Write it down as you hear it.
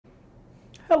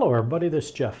Hello everybody, this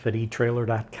is Jeff at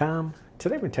etrailer.com.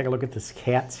 Today we're going to take a look at this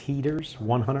Cat's Heaters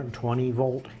 120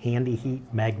 volt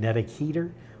Handi-Heat Magnetic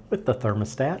Heater with the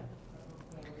thermostat.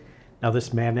 Now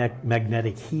this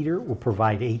magnetic heater will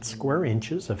provide 8 square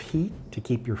inches of heat to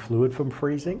keep your fluid from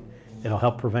freezing. It'll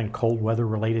help prevent cold weather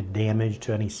related damage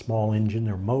to any small engine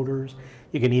or motors.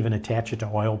 You can even attach it to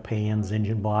oil pans,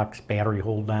 engine blocks, battery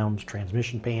hold downs,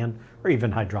 transmission pan, or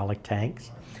even hydraulic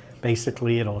tanks.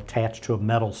 Basically, it'll attach to a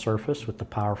metal surface with the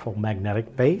powerful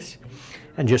magnetic base.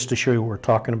 And just to show you what we're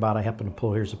talking about, I happen to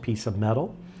pull, here's a piece of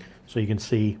metal. So you can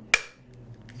see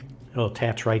it'll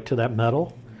attach right to that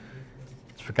metal.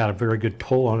 It's got a very good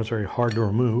pull on it, it's very hard to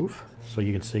remove. So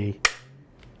you can see,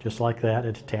 just like that,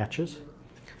 it attaches.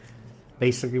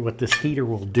 Basically what this heater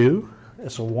will do,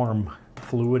 this will warm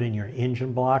fluid in your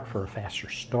engine block for a faster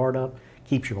startup,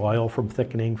 keeps your oil from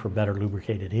thickening for better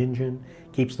lubricated engine,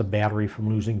 keeps the battery from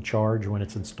losing charge when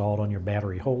it's installed on your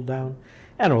battery hold down,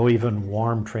 and it will even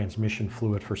warm transmission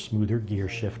fluid for smoother gear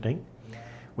shifting.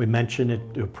 We mentioned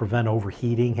it to prevent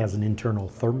overheating, has an internal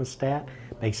thermostat.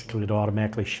 Basically it'll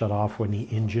automatically shut off when the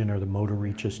engine or the motor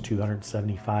reaches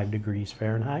 275 degrees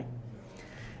Fahrenheit.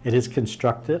 It is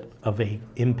constructed of a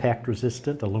impact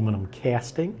resistant aluminum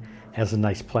casting, has a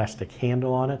nice plastic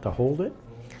handle on it to hold it.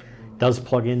 Does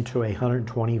plug into a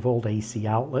 120 volt AC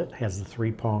outlet, has the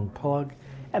 3-prong plug,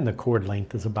 and the cord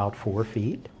length is about 4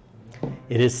 feet.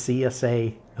 It is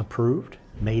CSA approved,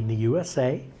 made in the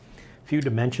USA. A few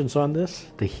dimensions on this.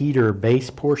 The heater base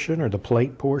portion, or the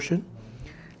plate portion,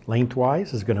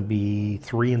 lengthwise is going to be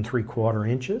 3 3/4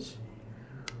 inches.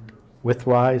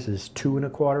 Widthwise is 2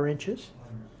 1/4 inches.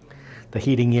 The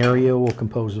heating area will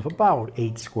compose of about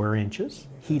 8 square inches.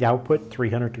 Heat output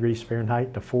 300 degrees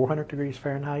Fahrenheit to 400 degrees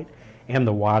Fahrenheit, and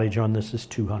the wattage on this is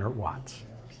 200 watts.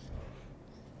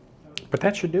 But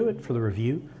that should do it for the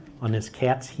review on this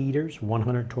Cat's Heaters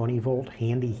 120 volt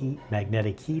Handi-Heat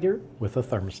Magnetic Heater with a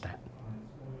thermostat.